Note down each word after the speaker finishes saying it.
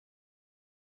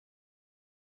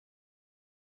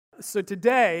So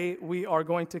today we are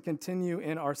going to continue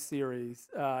in our series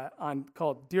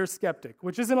called Dear Skeptic,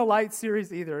 which isn't a light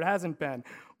series either. It hasn't been.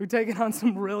 We've taken on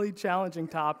some really challenging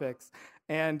topics,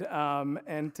 and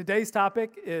today's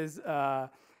topic is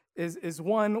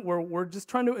one where we're just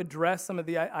trying to address some of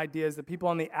the ideas that people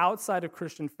on the outside of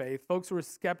Christian faith, folks who are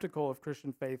skeptical of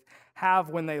Christian faith, have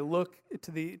when they look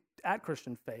at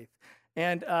Christian faith.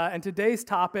 And today's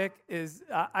topic is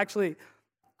actually,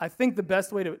 I think the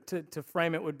best way to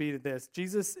frame it would be this: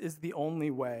 Jesus is the only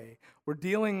way. We're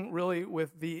dealing really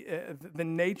with the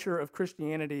nature of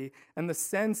Christianity and the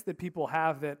sense that people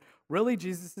have that really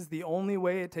Jesus is the only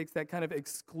way. It takes that kind of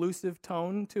exclusive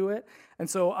tone to it. And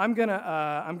so I'm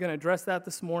gonna address that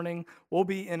this morning. We'll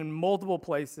be in multiple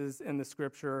places in the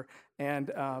Scripture,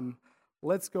 and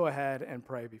let's go ahead and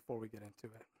pray before we get into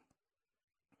it.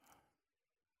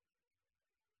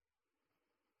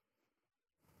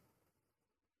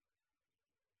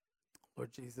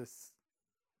 Lord Jesus,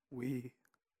 we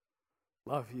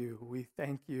love you. We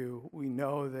thank you. We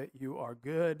know that you are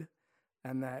good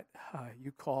and that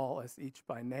you call us each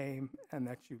by name and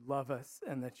that you love us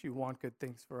and that you want good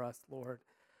things for us, Lord.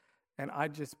 And I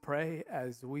just pray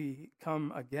as we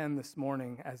come again this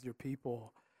morning as your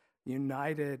people,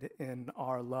 united in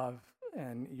our love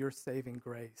and your saving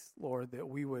grace, Lord, that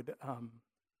we would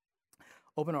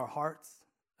open our hearts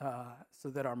so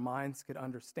that our minds could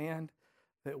understand,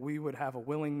 that we would have a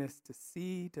willingness to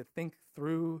see, to think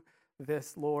through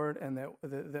this, Lord, and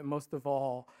that most of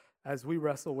all, as we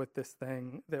wrestle with this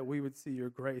thing, that we would see your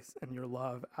grace and your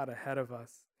love out ahead of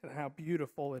us, and how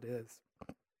beautiful it is,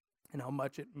 and how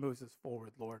much it moves us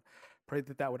forward, Lord. Pray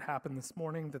that would happen this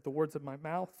morning, that the words of my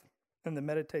mouth and the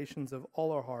meditations of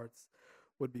all our hearts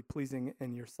would be pleasing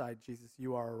in your sight, Jesus.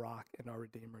 You are our rock and our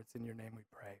Redeemer. It's in your name we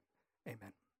pray.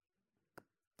 Amen.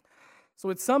 So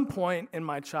at some point in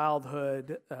my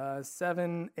childhood,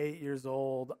 7, 8 years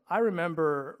old, I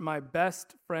remember my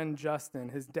best friend Justin,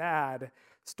 his dad,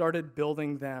 started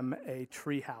building them a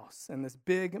tree house, and this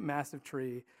big, massive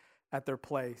tree at their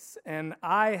place. And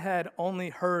I had only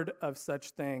heard of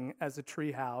such thing as a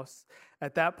tree house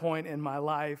at that point in my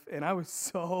life, and I was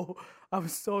so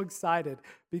excited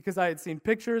because I had seen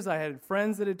pictures, I had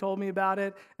friends that had told me about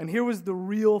it, and here was the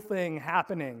real thing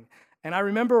happening. And I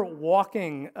remember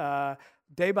walking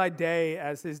day by day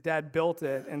as his dad built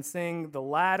it and seeing the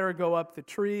ladder go up the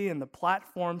tree and the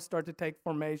platform start to take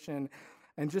formation,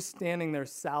 and just standing there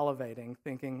salivating,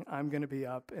 thinking, I'm going to be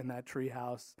up in that tree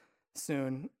house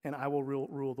soon and I will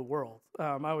rule the world.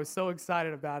 I was so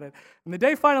excited about it. And the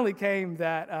day finally came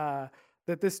that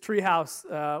this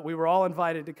treehouse, we were all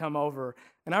invited to come over.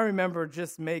 And I remember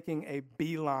just making a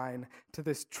beeline to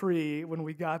this tree when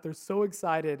we got there, so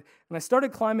excited. And I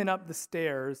started climbing up the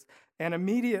stairs, and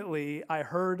immediately I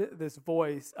heard this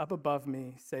voice up above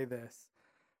me say this: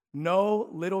 "No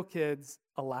little kids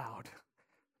allowed."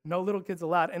 No little kids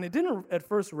allowed. And it didn't at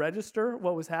first register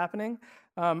what was happening.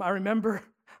 I remember,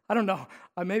 I don't know,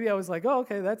 maybe I was like, oh,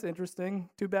 okay, that's interesting.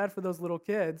 Too bad for those little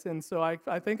kids. And so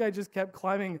I think I just kept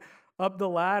climbing up the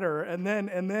ladder. And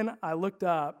then I looked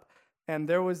up, and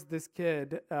there was this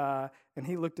kid, and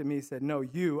he looked at me and said, no,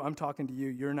 I'm talking to you.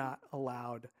 You're not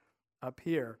allowed up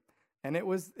here. And it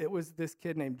was this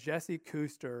kid named Jesse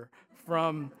Kuster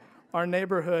from our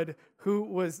neighborhood, who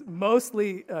was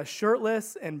mostly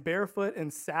shirtless and barefoot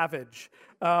and savage.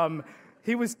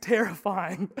 He was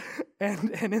terrifying. And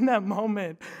in that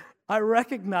moment, I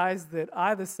recognized that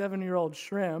I, the 7-year-old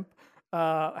shrimp,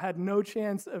 had no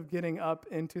chance of getting up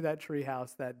into that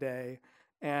treehouse that day.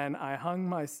 And I hung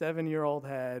my 7-year-old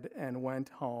head and went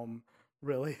home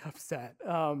really upset.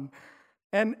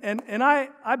 And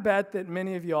I bet that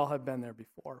many of you all have been there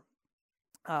before.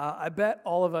 I bet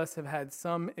all of us have had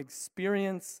some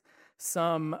experience,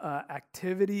 some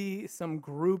activity, some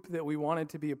group that we wanted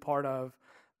to be a part of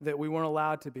that we weren't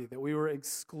allowed to be, that we were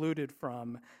excluded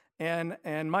from. And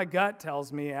my gut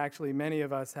tells me actually many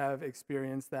of us have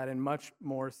experienced that in much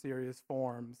more serious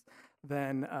forms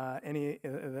than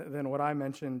what I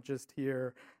mentioned just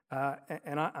here.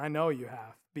 And I know you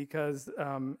have, because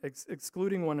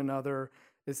excluding one another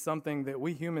is something that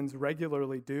we humans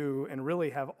regularly do and really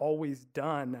have always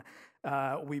done.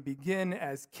 We begin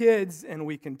as kids and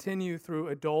we continue through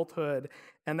adulthood,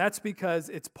 and that's because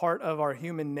it's part of our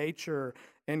human nature.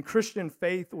 In Christian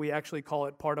faith, we actually call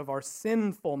it part of our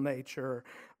sinful nature.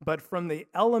 But from the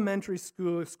elementary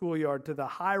schoolyard to the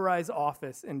high-rise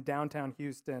office in downtown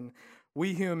Houston,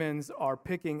 we humans are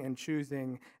picking and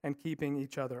choosing and keeping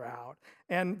each other out.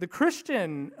 And the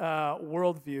Christian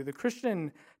worldview, the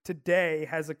Christian today,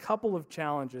 has a couple of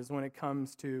challenges when it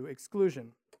comes to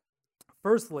exclusion.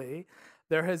 Firstly,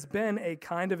 there has been a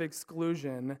kind of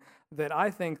exclusion that I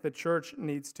think the church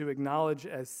needs to acknowledge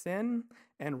as sin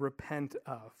and repent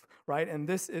of, right? And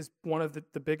this is one of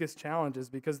the biggest challenges,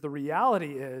 because the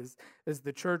reality is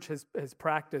the church has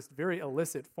practiced very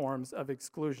illicit forms of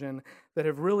exclusion that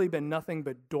have really been nothing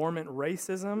but dormant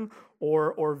racism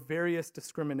or various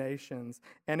discriminations,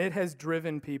 and it has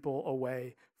driven people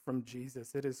away from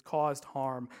Jesus. It has caused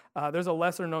harm. There's a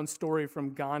lesser-known story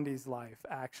from Gandhi's life,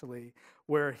 actually,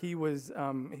 where he was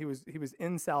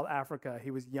in South Africa.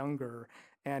 He was younger,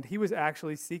 and he was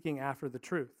actually seeking after the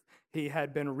truth. He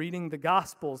had been reading the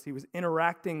Gospels. He was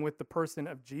interacting with the person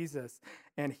of Jesus,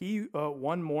 and he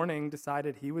one morning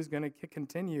decided he was going to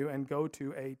continue and go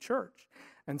to a church.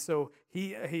 And so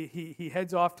he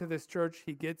heads off to this church.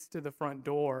 He gets to the front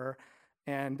door,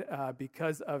 and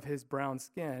because of his brown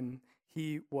skin,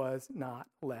 he was not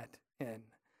let in.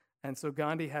 And so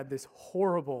Gandhi had this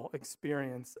horrible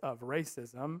experience of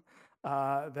racism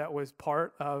that was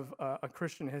part of a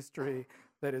Christian history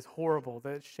that is horrible,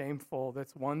 that's shameful,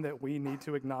 that's one that we need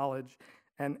to acknowledge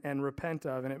and repent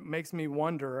of. And it makes me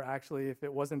wonder, actually, if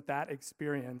it wasn't that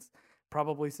experience,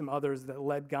 probably some others that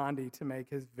led Gandhi to make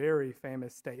his very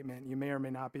famous statement. You may or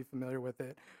may not be familiar with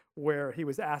it, where he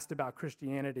was asked about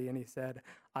Christianity, and he said,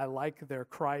 "I like their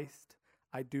Christ,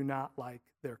 I do not like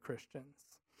their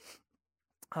Christians."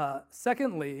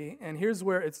 Secondly, and here's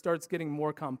where it starts getting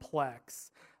more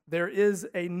complex, there is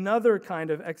another kind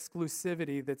of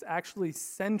exclusivity that's actually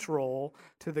central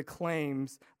to the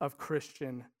claims of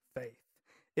Christian faith.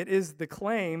 It is the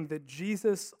claim that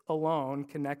Jesus alone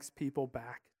connects people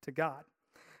back to God,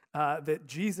 that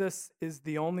Jesus is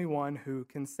the only one who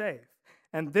can save.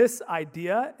 And this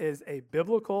idea is a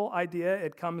biblical idea.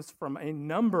 It comes from a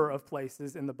number of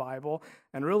places in the Bible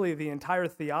and really the entire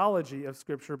theology of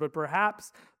Scripture, but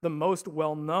perhaps the most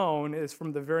well-known is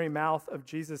from the very mouth of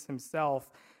Jesus himself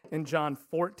in John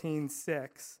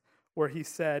 14:6, where he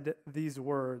said these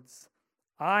words,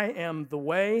 "I am the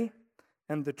way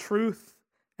and the truth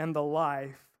and the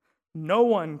life. No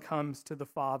one comes to the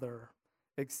Father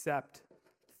except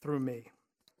through me."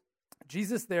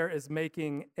 Jesus there is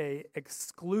making an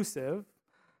exclusive,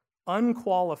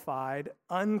 unqualified,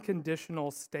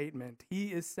 unconditional statement.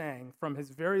 He is saying from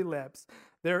his very lips,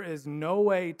 there is no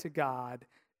way to God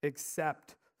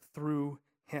except through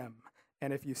him.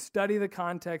 And if you study the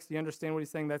context, you understand what he's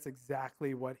saying. That's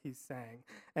exactly what he's saying.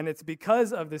 And it's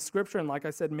because of this scripture, and like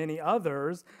I said, many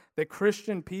others, that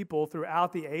Christian people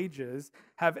throughout the ages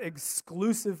have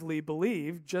exclusively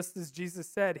believed, just as Jesus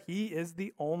said, he is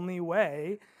the only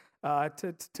way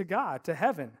to God, to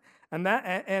heaven. And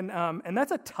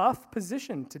that's a tough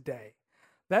position today.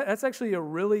 That's actually a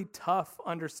really tough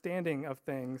understanding of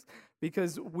things,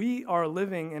 because we are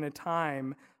living in a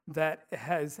time that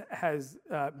has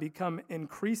become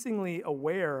increasingly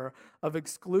aware of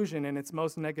exclusion in its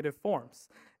most negative forms,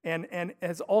 and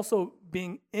has also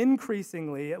being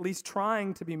increasingly, at least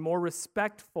trying to be more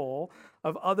respectful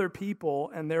of other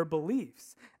people and their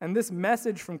beliefs. And this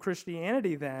message from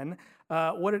Christianity then,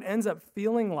 what it ends up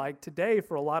feeling like today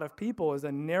for a lot of people is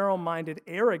a narrow-minded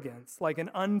arrogance, like an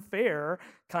unfair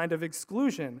kind of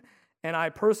exclusion. And I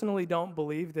personally don't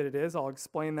believe that it is. I'll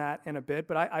explain that in a bit.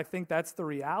 But I think that's the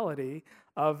reality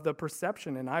of the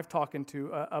perception. And I've talked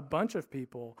to a bunch of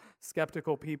people,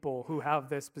 skeptical people who have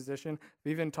this position.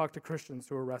 We've even talked to Christians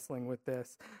who are wrestling with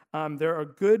this. There are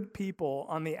good people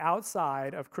on the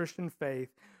outside of Christian faith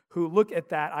who look at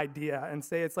that idea and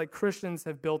say it's like Christians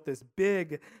have built this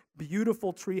big,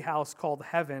 beautiful treehouse called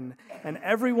heaven, and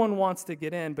everyone wants to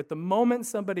get in, but the moment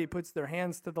somebody puts their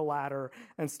hands to the ladder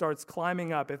and starts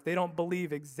climbing up, if they don't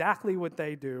believe exactly what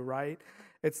they do, right,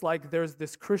 it's like there's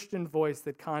this Christian voice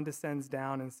that condescends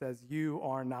down and says, you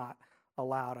are not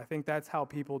allowed. I think that's how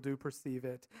people do perceive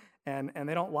it, and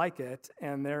they don't like it,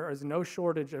 and there is no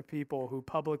shortage of people who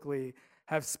publicly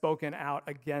have spoken out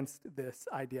against this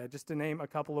idea. Just to name a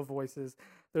couple of voices,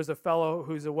 there's a fellow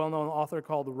who's a well-known author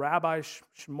called Rabbi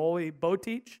Shmuley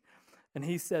Boteach, and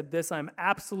he said this: "I'm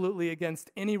absolutely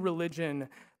against any religion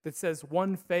that says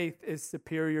one faith is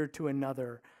superior to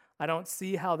another. I don't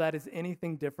see how that is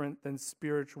anything different than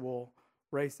spiritual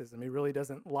racism." He really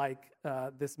doesn't like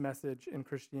this message in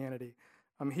Christianity.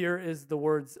 Here is the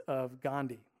words of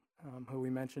Gandhi, who we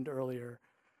mentioned earlier.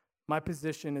 "My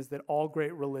position is that all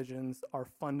great religions are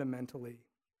fundamentally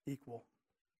equal."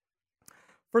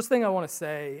 First thing I want to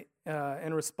say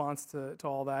in response to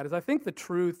all that is I think the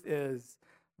truth is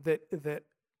that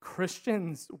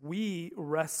Christians, we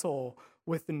wrestle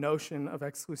with the notion of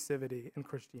exclusivity in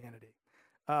Christianity.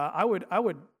 I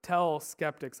would tell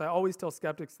skeptics, I always tell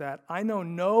skeptics that I know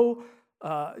no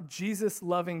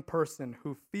Jesus-loving person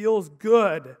who feels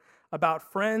good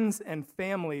about friends and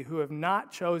family who have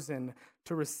not chosen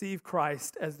to receive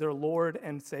Christ as their Lord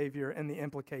and Savior and the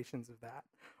implications of that,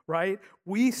 right?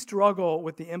 We struggle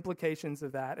with the implications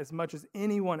of that as much as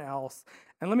anyone else.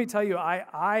 And let me tell you,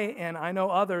 I know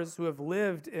others who have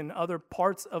lived in other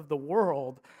parts of the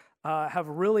world have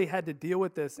really had to deal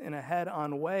with this in a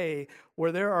head-on way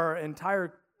where there are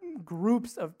entire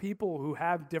groups of people who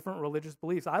have different religious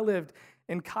beliefs. I lived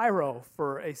in Cairo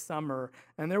for a summer,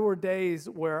 and there were days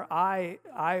where I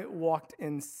walked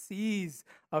in seas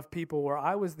of people where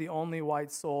I was the only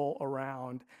white soul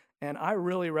around, and I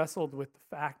really wrestled with the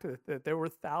fact that there were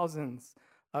thousands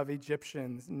of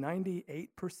Egyptians,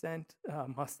 98%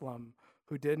 Muslim,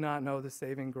 who did not know the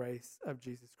saving grace of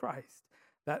Jesus Christ.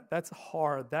 That's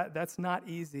hard. That's not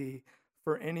easy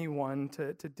for anyone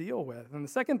to deal with. And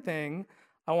the second thing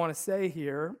I want to say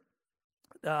here,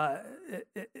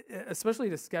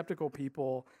 especially to skeptical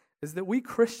people, is that we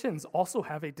Christians also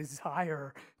have a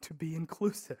desire to be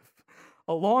inclusive.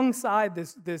 Alongside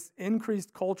this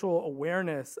increased cultural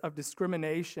awareness of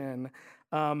discrimination,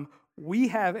 we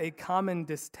have a common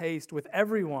distaste with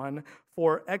everyone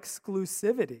for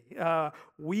exclusivity.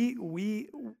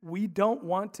 We don't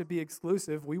want to be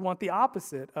exclusive. We want the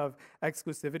opposite of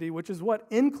exclusivity, which is what?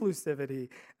 Inclusivity.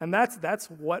 And that's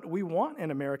what we want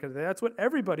in America today. That's what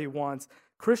everybody wants.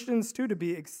 Christians too, to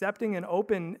be accepting and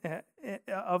open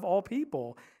of all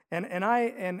people. And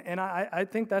I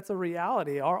think that's a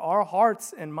reality. Our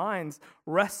hearts and minds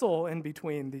wrestle in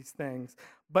between these things.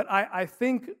 But I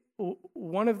think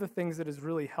one of the things that has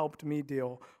really helped me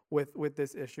deal with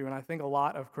this issue, and I think a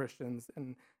lot of Christians,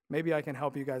 and maybe I can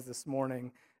help you guys this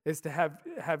morning, is to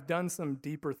have done some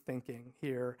deeper thinking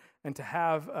here and to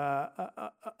have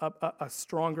a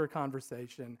stronger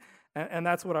conversation. And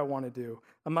that's what I want to do.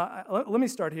 Let me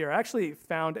start here. I actually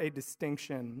found a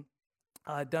distinction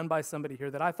done by somebody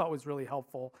here that I thought was really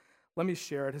helpful. Let me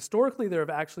share it. Historically, there have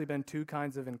actually been two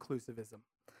kinds of inclusivism.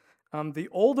 The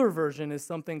older version is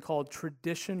something called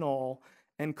traditional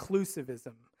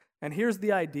inclusivism. And here's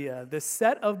the idea. This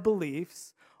set of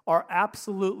beliefs are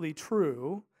absolutely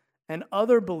true, and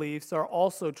other beliefs are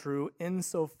also true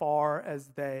insofar as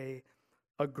they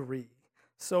agree.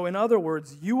 So in other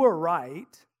words, you are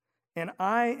right, and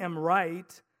I am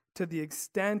right to the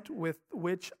extent with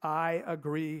which I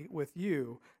agree with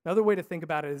you. Another way to think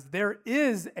about it is there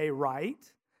is a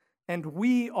right, and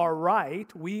we are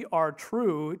right, we are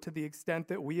true to the extent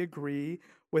that we agree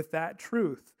with that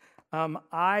truth.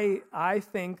 I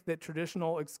think that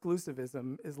traditional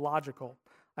exclusivism is logical.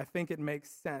 I think it makes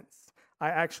sense. I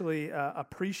actually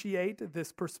appreciate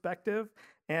this perspective,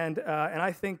 and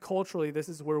I think culturally this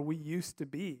is where we used to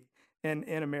be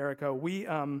in America.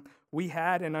 We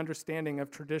had an understanding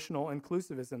of traditional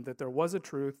inclusivism, that there was a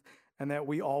truth and that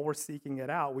we all were seeking it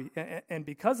out. And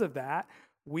because of that,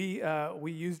 we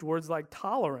used words like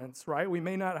tolerance, right? We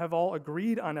may not have all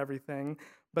agreed on everything,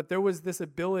 but there was this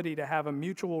ability to have a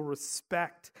mutual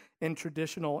respect in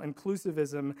traditional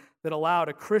inclusivism that allowed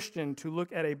a Christian to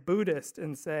look at a Buddhist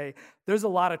and say, there's a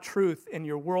lot of truth in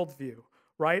your worldview,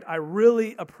 right? I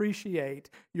really appreciate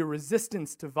your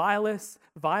resistance to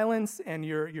violence and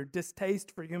your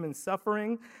distaste for human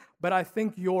suffering, but I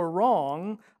think you're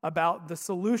wrong about the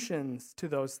solutions to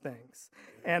those things.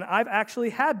 And I've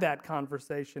actually had that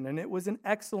conversation, and it was an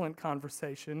excellent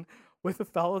conversation with a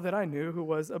fellow that I knew who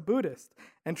was a Buddhist.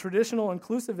 And traditional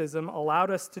inclusivism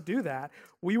allowed us to do that.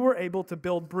 We were able to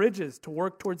build bridges to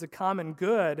work towards a common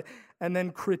good and then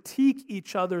critique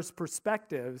each other's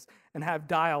perspectives and have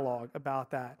dialogue about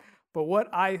that. But what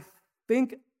I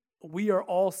think we are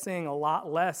all seeing a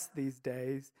lot less these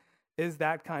days is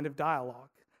that kind of dialogue.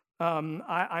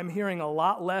 I'm hearing a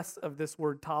lot less of this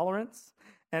word tolerance.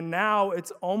 And now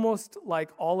it's almost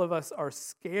like all of us are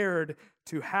scared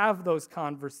to have those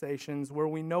conversations where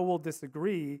we know we'll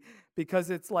disagree, because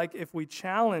it's like if we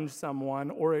challenge someone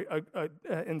or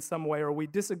in some way, or we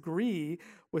disagree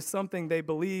with something they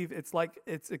believe, it's like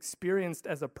it's experienced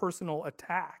as a personal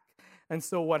attack. And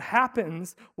so what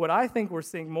happens, what I think we're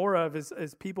seeing more of is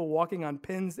people walking on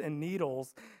pins and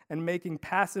needles and making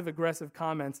passive-aggressive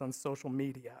comments on social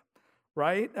media,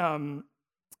 right?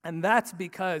 And that's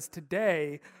because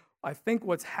today, I think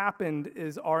what's happened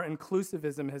is our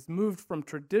inclusivism has moved from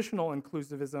traditional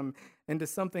inclusivism into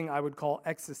something I would call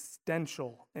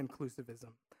existential inclusivism.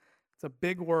 It's a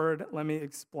big word. Let me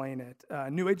explain it.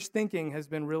 New Age thinking has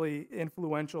been really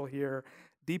influential here.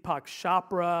 Deepak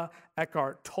Chopra,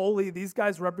 Eckhart Tolle, these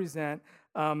guys represent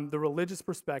the religious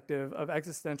perspective of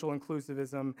existential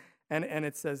inclusivism. And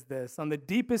it says this: on the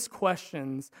deepest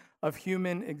questions of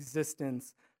human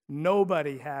existence,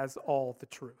 nobody has all the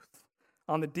truth.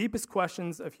 On the deepest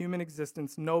questions of human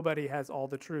existence, nobody has all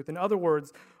the truth. In other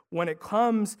words, when it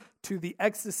comes to the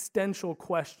existential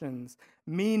questions,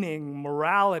 meaning,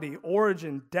 morality,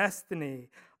 origin, destiny,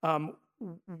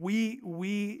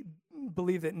 we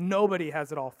believe that nobody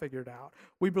has it all figured out.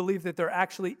 We believe that there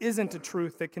actually isn't a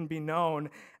truth that can be known,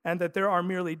 and that there are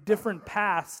merely different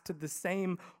paths to the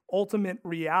same ultimate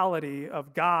reality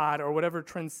of God or whatever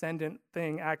transcendent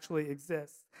thing actually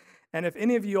exists. And if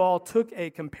any of you all took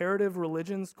a comparative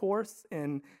religions course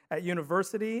at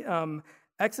university,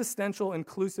 existential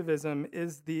inclusivism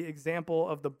is the example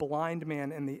of the blind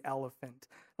man and the elephant.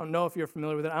 I don't know if you're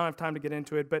familiar with it. I don't have time to get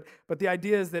into it, but the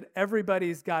idea is that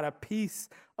everybody's got a piece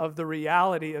of the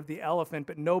reality of the elephant,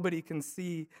 but nobody can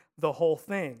see the whole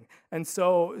thing. And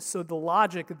so the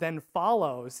logic then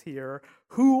follows here.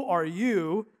 Who are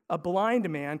you, a blind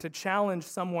man, to challenge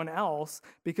someone else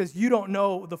because you don't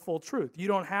know the full truth? You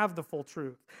don't have the full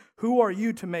truth. Who are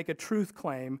you to make a truth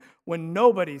claim when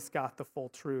nobody's got the full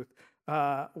truth?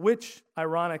 Which,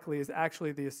 ironically, is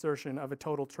actually the assertion of a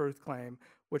total truth claim,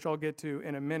 which I'll get to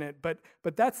in a minute. But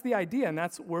that's the idea, and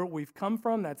that's where we've come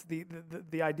from. That's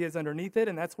the ideas underneath it,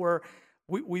 and that's where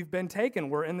we've been taken.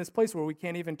 We're in this place where we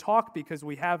can't even talk because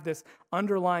we have this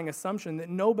underlying assumption that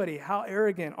nobody, how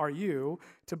arrogant are you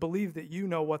to believe that you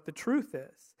know what the truth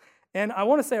is? And I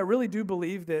want to say I really do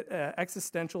believe that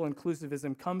existential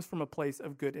inclusivism comes from a place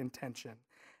of good intention.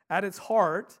 At its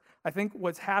heart, I think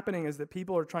what's happening is that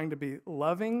people are trying to be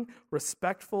loving,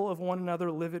 respectful of one another,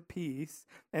 live at peace.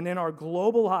 And in our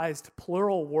globalized,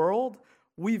 plural world,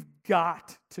 we've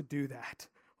got to do that,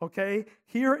 okay?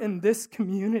 Here in this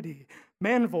community,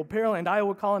 Manville, Pearland,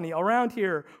 Iowa Colony, around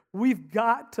here, we've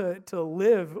got to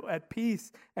live at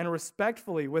peace and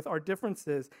respectfully with our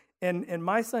differences. And in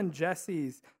my son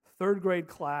Jesse's third grade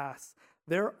class,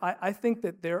 I think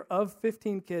that of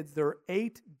 15 kids, there are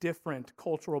 8 different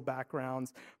cultural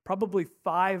backgrounds, probably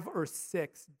 5 or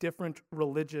 6 different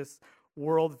religious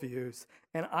worldviews.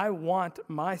 And I want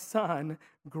my son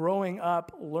growing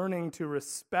up learning to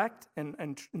respect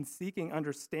and seeking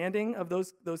understanding of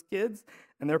those kids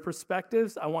and their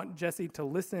perspectives. I want Jesse to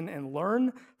listen and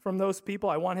learn from those people.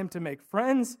 I want him to make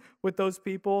friends with those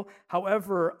people.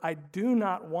 However, I do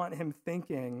not want him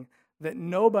thinking that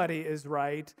nobody is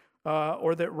right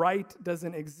or that right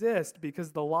doesn't exist,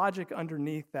 because the logic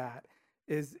underneath that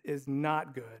is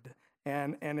not good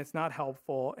and it's not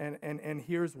helpful, and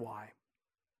here's why.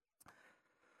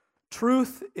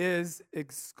 Truth is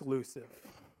exclusive.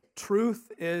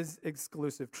 Truth is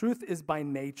exclusive. Truth is by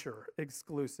nature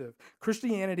exclusive.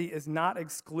 Christianity is not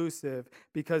exclusive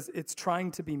because it's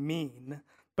trying to be mean,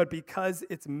 but because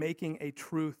it's making a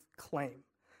truth claim.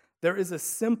 There is a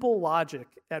simple logic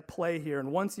at play here,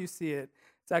 and once you see it,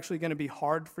 it's actually going to be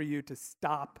hard for you to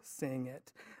stop seeing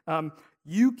it.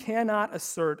 You cannot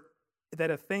assert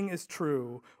that a thing is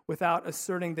true without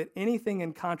asserting that anything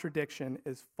in contradiction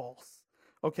is false,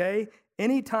 okay?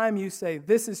 Anytime you say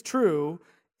this is true,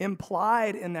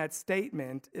 implied in that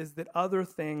statement is that other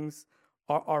things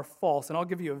are false. And I'll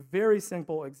give you a very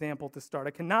simple example to start.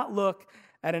 I cannot look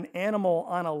at an animal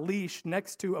on a leash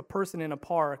next to a person in a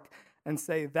park and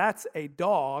say that's a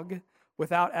dog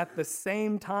without at the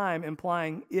same time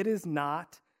implying it is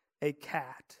not a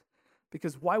cat.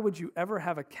 Because why would you ever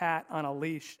have a cat on a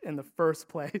leash in the first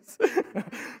place?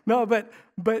 No, but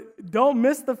don't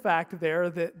miss the fact there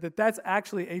that that's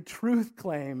actually a truth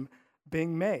claim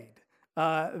being made.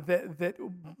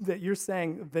 That you're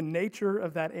saying the nature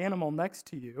of that animal next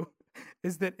to you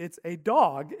is that it's a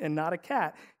dog and not a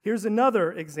cat. Here's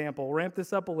another example. Ramp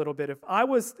this up a little bit.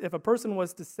 If a person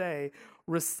was to say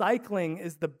recycling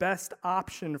is the best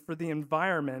option for the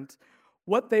environment,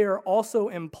 what they are also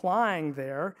implying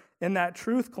there in that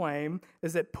truth claim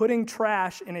is that putting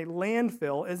trash in a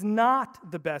landfill is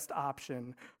not the best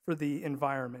option for the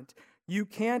environment. You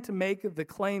can't make the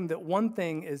claim that one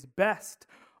thing is best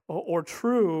or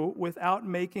true without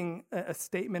making a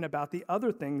statement about the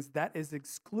other things that is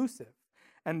exclusive.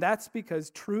 And that's because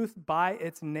truth by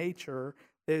its nature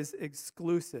is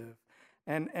exclusive.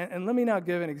 And let me now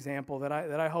give an example that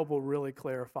I hope will really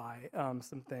clarify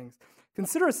some things.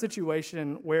 Consider a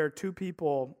situation where two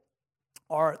people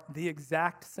are the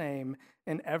exact same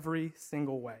in every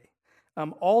single way.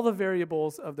 All the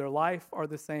variables of their life are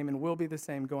the same and will be the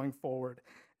same going forward.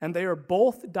 And they are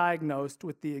both diagnosed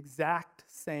with the exact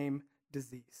same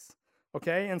disease,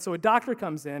 okay? And so a doctor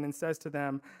comes in and says to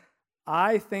them,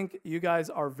 I think you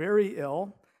guys are very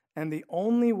ill, and the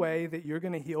only way that you're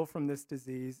going to heal from this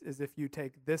disease is if you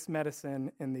take this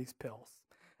medicine and these pills.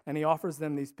 And he offers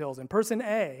them these pills. And person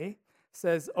A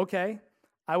says, okay,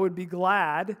 I would be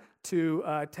glad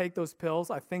to take those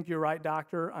pills. I think you're right,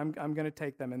 doctor. I'm going to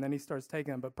take them. And then he starts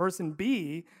taking them. But person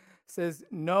B says,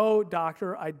 no,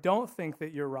 doctor, I don't think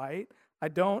that you're right. I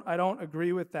don't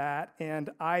agree with that. And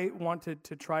I wanted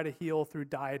to try to heal through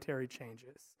dietary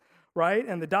changes, right?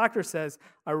 And the doctor says,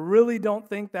 I really don't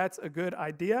think that's a good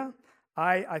idea.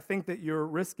 I think that you're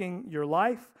risking your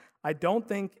life. I don't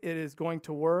think it is going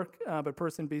to work. But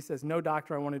person B says, no,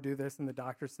 doctor, I want to do this. And the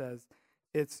doctor says,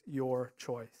 it's your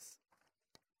choice.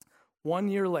 1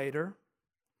 year later,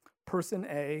 person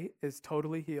A is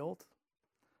totally healed.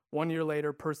 1 year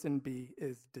later, person B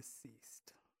is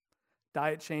deceased.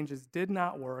 Diet changes did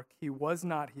not work. He was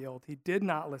not healed. He did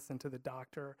not listen to the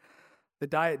doctor. The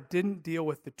diet didn't deal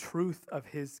with the truth of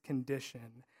his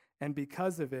condition. And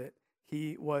because of it,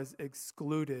 he was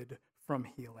excluded from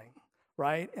healing,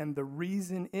 right? And the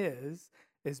reason is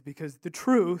because the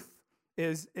truth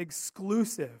is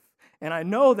exclusive. And I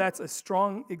know that's a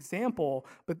strong example,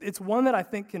 but it's one that I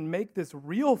think can make this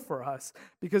real for us,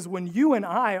 because when you and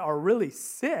I are really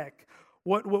sick,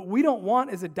 what we don't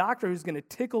want is a doctor who's going to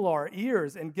tickle our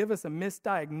ears and give us a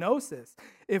misdiagnosis.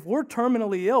 If we're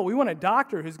terminally ill, we want a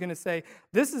doctor who's going to say,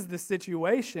 this is the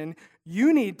situation,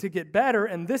 you need to get better,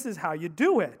 and this is how you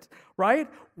do it, right?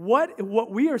 What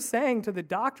we are saying to the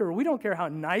doctor, we don't care how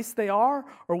nice they are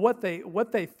or what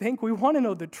they think. We want to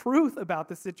know the truth about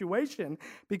the situation,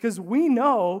 because we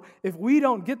know if we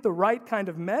don't get the right kind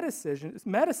of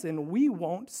medicine, we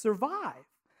won't survive.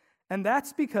 And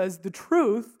that's because the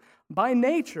truth by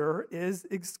nature is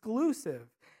exclusive.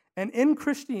 And in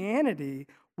Christianity,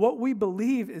 what we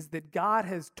believe is that God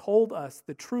has told us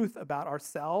the truth about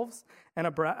ourselves and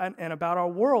about our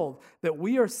world, that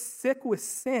we are sick with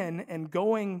sin and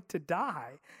going to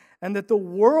die, and that the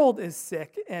world is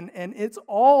sick and it's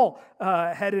all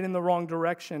headed in the wrong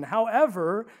direction.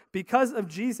 However, because of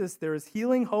Jesus, there is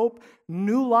healing, hope,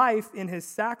 new life in his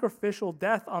sacrificial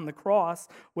death on the cross,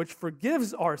 which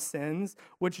forgives our sins,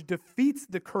 which defeats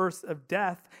the curse of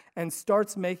death, and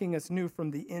starts making us new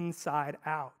from the inside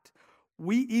out.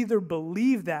 We either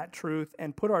believe that truth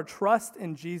and put our trust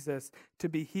in Jesus to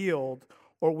be healed,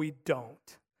 or we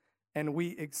don't. And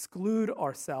we exclude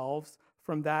ourselves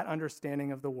from that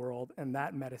understanding of the world and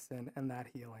that medicine and that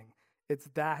healing. It's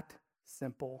that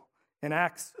simple. In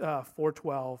Acts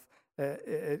 4:12,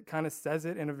 it kind of says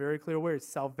it in a very clear way.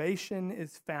 Salvation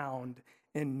is found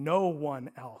in no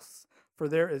one else, for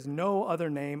there is no other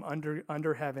name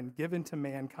under heaven given to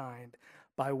mankind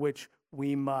by which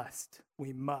we must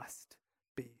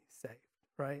be saved,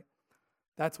 right?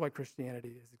 That's why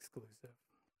Christianity is exclusive.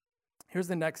 Here's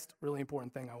the next really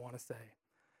important thing I want to say.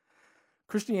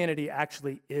 Christianity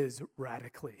actually is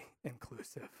radically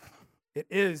inclusive. It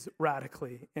is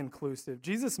radically inclusive.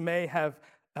 Jesus may have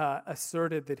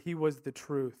asserted that he was the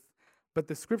truth, but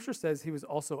the scripture says he was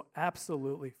also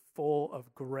absolutely full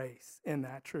of grace in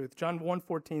that truth. John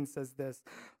 1:14 says this,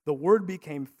 "The Word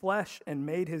became flesh and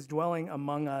made his dwelling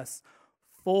among us,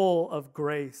 full of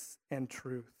grace and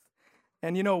truth."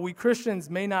 And you know, we Christians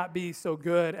may not be so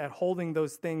good at holding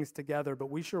those things together, but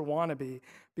we sure want to be,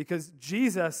 because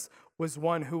Jesus was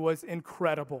one who was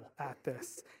incredible at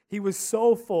this. He was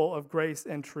so full of grace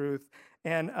and truth,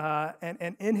 and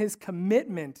in his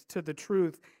commitment to the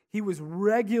truth, he was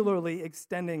regularly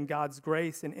extending God's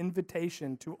grace and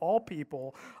invitation to all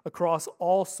people across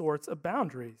all sorts of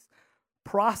boundaries.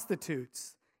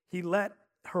 Prostitutes, he let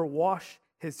her wash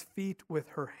his feet with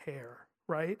her hair,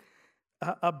 right?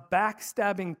 A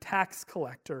backstabbing tax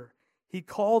collector, he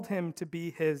called him to be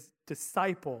his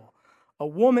disciple. A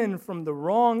woman from the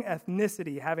wrong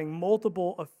ethnicity having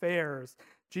multiple affairs,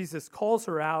 Jesus calls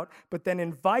her out, but then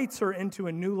invites her into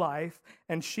a new life,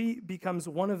 and she becomes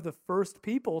one of the first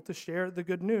people to share the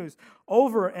good news.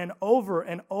 Over and over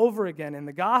and over again in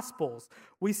the Gospels,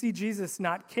 we see Jesus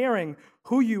not caring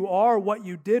who you are, what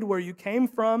you did, where you came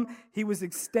from. He was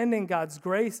extending God's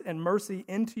grace and mercy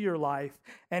into your life,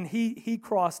 and he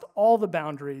crossed all the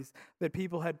boundaries that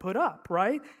people had put up,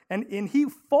 right? And he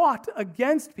fought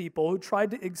against people who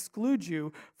tried to exclude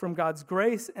you from God's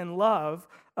grace and love.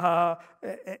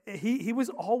 He was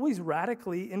always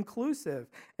radically inclusive.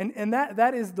 And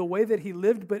that is the way that he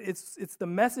lived, but it's the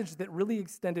message that really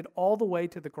extended all the way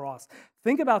to the cross.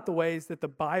 Think about the ways that the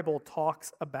Bible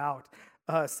talks about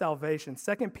salvation.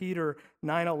 2 Peter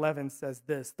 9:11 says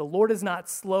this, "The Lord is not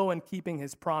slow in keeping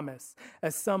his promise,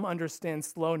 as some understand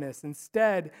slowness.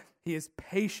 Instead, he is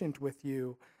patient with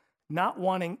you, not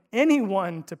wanting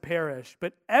anyone to perish,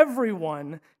 but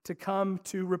everyone to come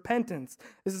to repentance.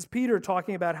 This is Peter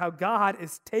talking about how God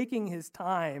is taking his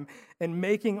time and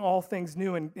making all things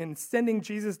new and sending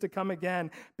Jesus to come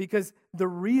again, because the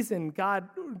reason God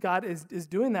is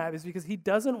doing that is because he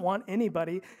doesn't want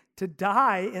anybody to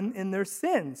die in their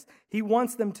sins. He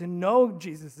wants them to know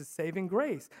Jesus' saving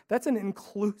grace. That's an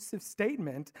inclusive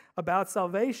statement about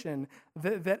salvation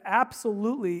that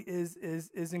absolutely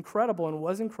is incredible and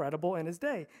was incredible in his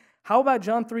day. How about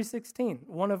John 3:16,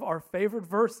 one of our favorite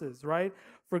verses, right?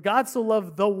 For God so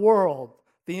loved the world,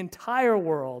 the entire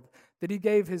world, that he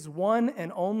gave his one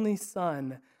and only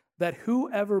Son, that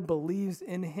whoever believes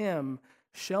in him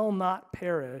shall not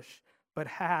perish, but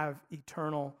have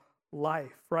eternal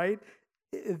life, right?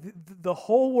 The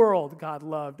whole world God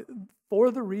loved for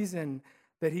the reason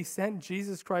that he sent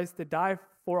Jesus Christ to die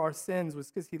for our sins was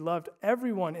because he loved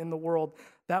everyone in the world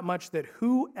that much that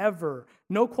whoever,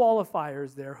 no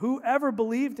qualifiers there, whoever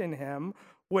believed in him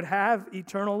would have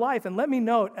eternal life. And let me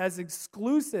note, as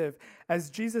exclusive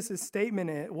as Jesus'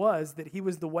 statement was that he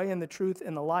was the way and the truth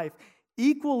and the life,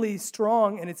 equally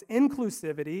strong in its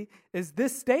inclusivity is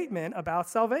this statement about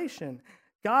salvation.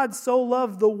 God so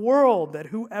loved the world that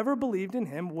whoever believed in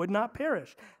him would not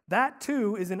perish. That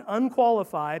too is an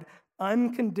unqualified,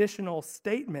 unconditional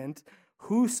statement,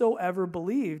 whosoever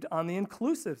believed, on the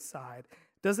inclusive side.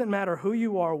 Doesn't matter who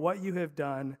you are, what you have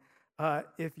done.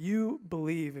 If you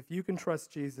believe, if you can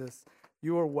trust Jesus,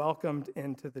 you are welcomed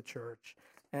into the church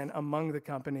and among the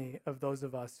company of those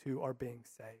of us who are being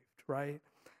saved, right?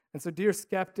 And so, dear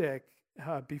skeptic,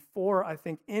 before I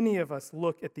think any of us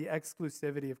look at the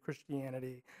exclusivity of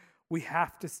Christianity, we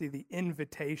have to see the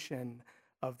invitation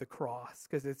of the cross,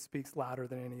 because it speaks louder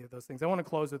than any of those things. I want to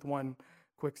close with one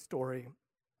quick story.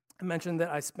 I mentioned that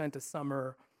I spent a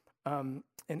summer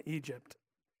in Egypt.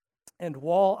 And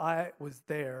while I was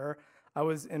there, I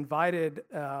was invited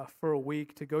for a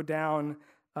week to go down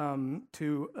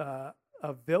to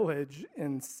a village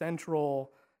in central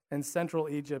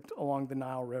Egypt along the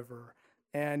Nile River.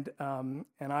 And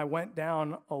I went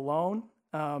down alone,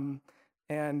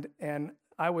 and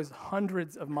I was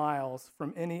hundreds of miles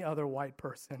from any other white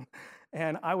person.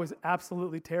 And I was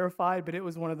absolutely terrified, but it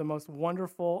was one of the most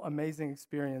wonderful, amazing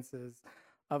experiences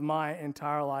of my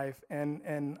entire life.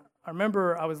 And I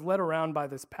remember I was led around by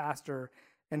this pastor,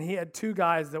 and he had two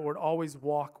guys that would always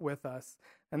walk with us.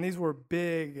 And these were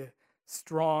big,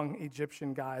 strong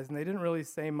Egyptian guys, and they didn't really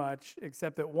say much,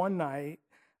 except that one night,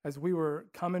 as we were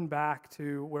coming back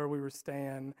to where we were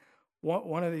staying,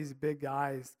 one of these big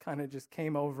guys kind of just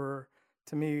came over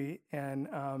to me and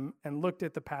looked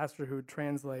at the pastor who would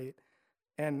translate,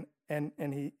 and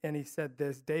he said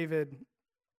this: David,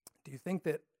 do you think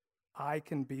that I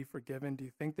can be forgiven? Do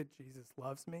you think that Jesus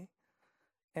loves me?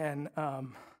 And it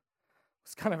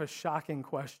was kind of a shocking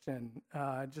question.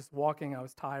 Just walking, I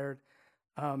was tired,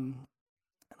 and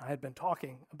I had been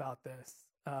talking about this.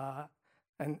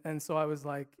 And so I was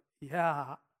like,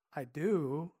 yeah, I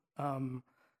do.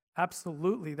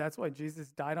 Absolutely. That's why Jesus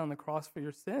died on the cross for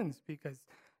your sins, because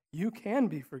you can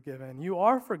be forgiven. You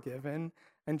are forgiven.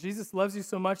 And Jesus loves you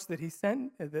so much that he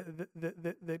sent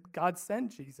that God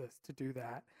sent Jesus to do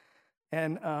that.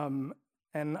 And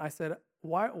I said,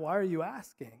 why are you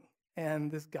asking?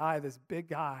 And this guy, this big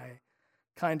guy,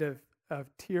 kind of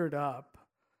teared up,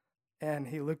 and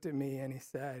he looked at me and he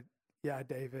said, yeah,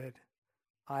 David,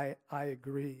 I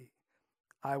agree.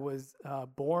 I was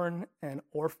born and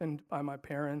orphaned by my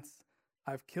parents.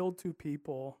 I've killed two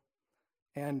people.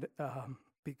 And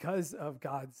because of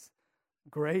God's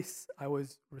grace, I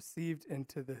was received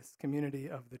into this community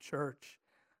of the church.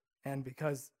 And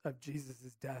because of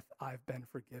Jesus' death, I've been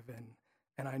forgiven.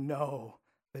 And I know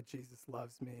that Jesus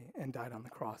loves me and died on the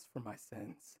cross for my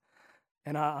sins.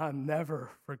 And I'll never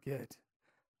forget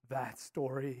that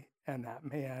story and that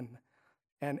man,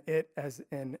 and it as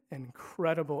an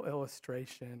incredible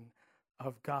illustration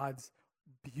of God's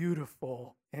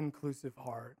beautiful, inclusive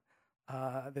heart,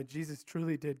 that Jesus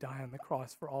truly did die on the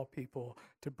cross for all people,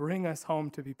 to bring us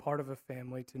home, to be part of a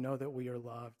family, to know that we are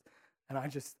loved. And I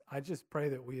just pray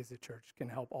that we as a church can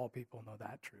help all people know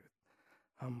that truth.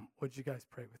 Would you guys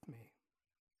pray with me?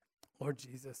 Lord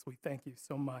Jesus, we thank you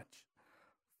so much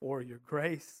for your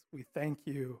grace. We thank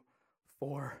you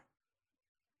for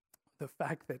the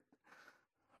fact that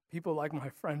people like my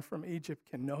friend from Egypt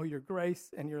can know your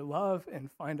grace and your love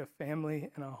and find a family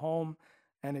and a home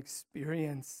and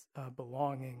experience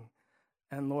belonging.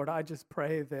 And Lord, I just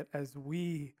pray that as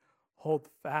we hold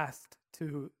fast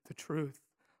to the truth,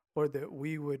 Lord, that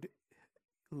we would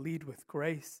lead with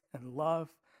grace and love,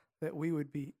 that we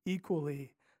would be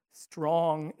equally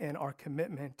strong in our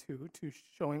commitment to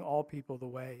showing all people the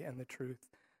way and the truth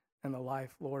and the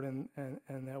life, Lord, and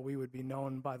that we would be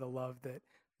known by the love that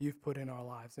you've put in our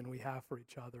lives and we have for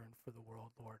each other and for the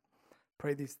world, Lord.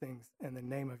 Pray these things in the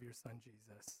name of your Son,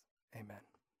 Jesus.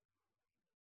 Amen.